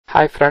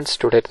Hi friends,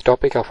 today the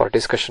topic of our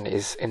discussion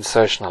is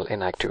insertional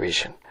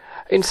inactivation.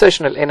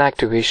 Insertional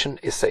inactivation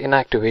is the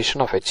inactivation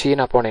of a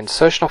gene upon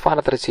insertion of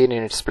another gene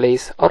in its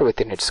place or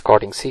within its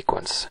coding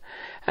sequence.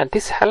 And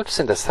this helps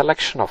in the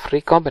selection of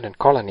recombinant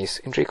colonies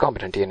in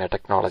recombinant DNA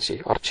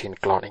technology or gene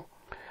cloning.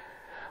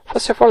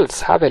 First of all,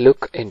 let's have a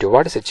look into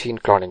what is a gene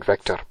cloning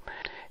vector.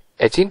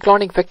 A gene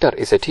cloning vector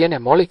is a DNA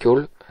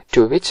molecule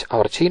to which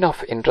our gene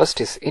of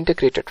interest is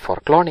integrated for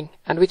cloning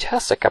and which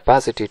has the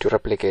capacity to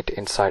replicate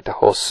inside the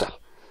host cell.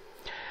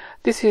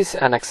 This is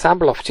an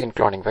example of gene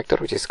cloning vector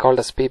which is called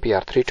as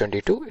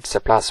PBR322. It's a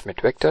plasmid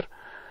vector.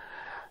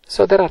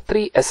 So there are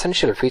three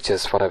essential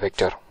features for a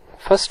vector.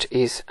 First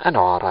is an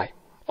ORI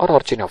or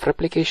origin of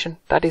replication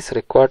that is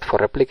required for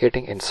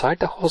replicating inside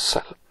the host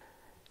cell.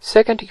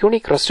 Second,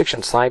 unique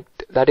restriction site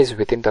that is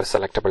within the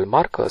selectable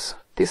markers.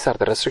 These are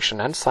the restriction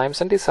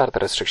enzymes and these are the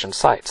restriction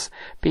sites.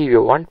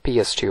 PV1,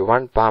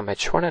 PST1,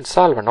 BAMH1 and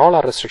SAL1 all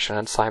are restriction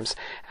enzymes,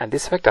 and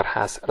this vector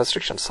has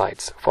restriction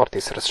sites for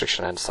these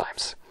restriction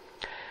enzymes.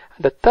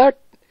 The third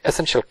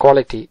essential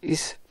quality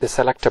is the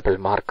selectable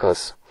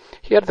markers.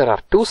 Here there are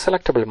two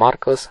selectable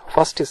markers.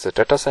 First is the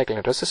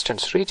tetracycline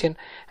resistance region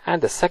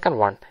and the second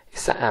one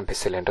is the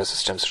ampicillin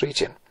resistance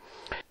region.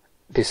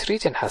 This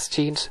region has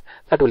genes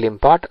that will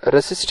impart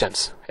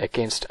resistance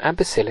against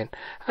ampicillin,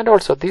 and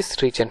also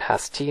this region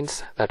has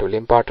genes that will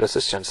impart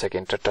resistance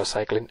against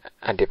tetracycline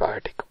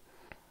antibiotic.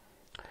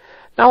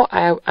 Now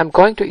I am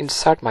going to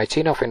insert my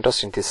gene of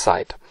interest in this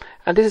site,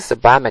 and this is the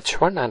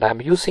BAMH1, and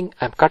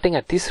I'm cutting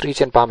at this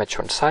region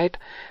BAMH1 site,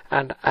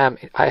 and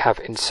I have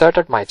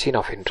inserted my gene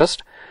of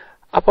interest.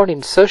 Upon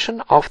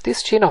insertion of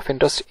this gene of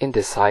interest in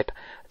this site,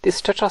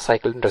 this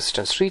tetracycline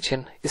resistance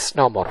region is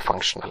no more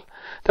functional.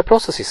 The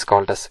process is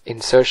called as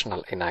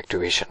insertional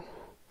inactivation.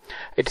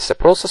 It is a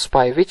process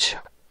by which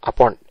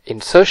upon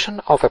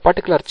insertion of a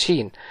particular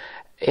gene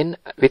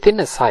within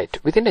a site,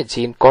 within a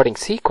gene coding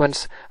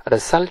sequence,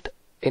 result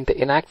in the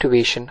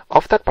inactivation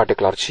of that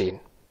particular gene.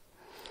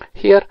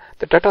 Here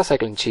the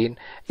tetracycline gene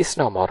is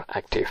no more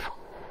active.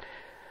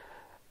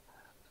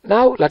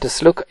 Now let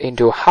us look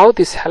into how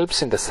this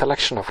helps in the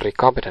selection of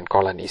recombinant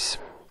colonies.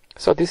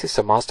 So this is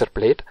a master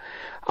plate.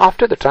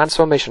 After the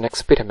transformation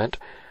experiment,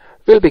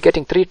 we'll be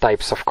getting three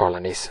types of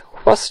colonies.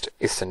 First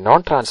is the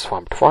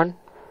non-transformed one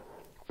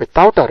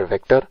without our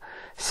vector.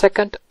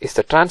 Second is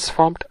the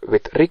transformed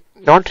with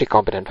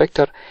non-recombinant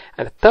vector,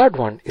 and the third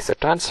one is the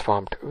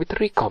transformed with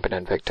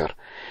recombinant vector.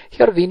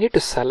 Here we need to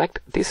select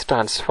this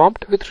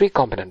transformed with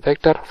recombinant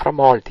vector from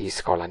all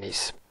these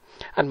colonies,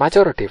 and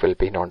majority will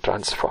be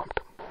non-transformed.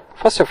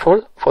 First of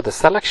all, for the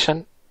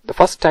selection, the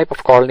first type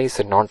of colony is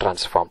a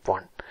non-transformed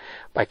one.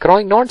 By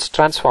growing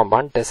non-transformed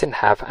one doesn't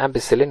have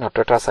ampicillin or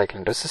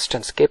tetracycline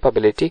resistance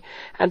capability,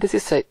 and this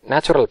is a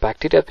natural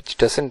bacteria which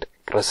doesn't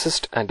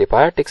resist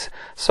antibiotics,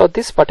 so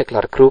this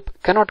particular group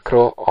cannot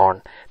grow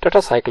on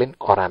tetracycline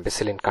or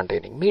ampicillin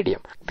containing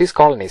medium. These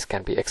colonies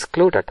can be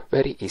excluded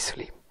very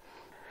easily.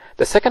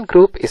 The second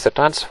group is a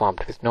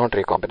transformed with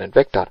non-recombinant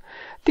vector.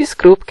 This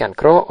group can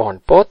grow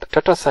on both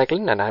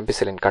tetracycline and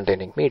ampicillin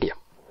containing medium.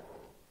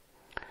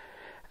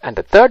 And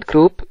the third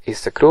group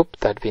is the group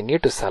that we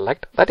need to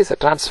select, that is a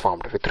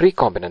transformed with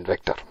recombinant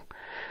vector.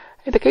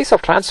 In the case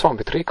of transformed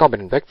with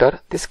recombinant vector,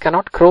 this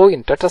cannot grow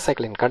in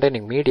tetracycline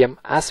containing medium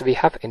as we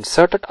have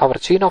inserted our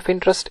gene of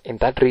interest in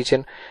that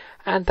region,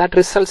 and that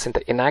results in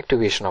the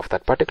inactivation of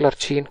that particular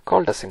gene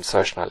called as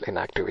insertional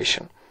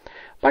inactivation.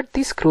 But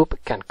this group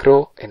can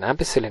grow in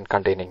ampicillin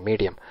containing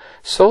medium.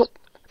 So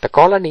the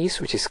colonies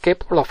which is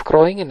capable of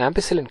growing in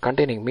ampicillin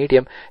containing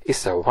medium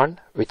is the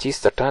one which is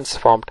the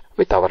transformed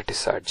with our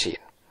desired gene.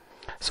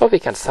 So we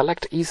can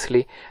select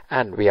easily,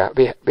 and we are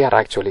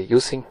actually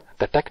using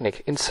the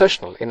technique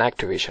insertional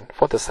inactivation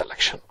for the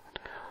selection.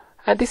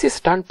 And this is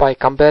done by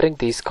comparing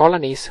these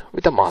colonies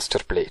with the master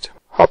plate.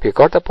 Hope you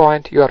got the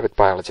point. You are with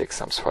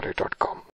biologyexamsforyou.com.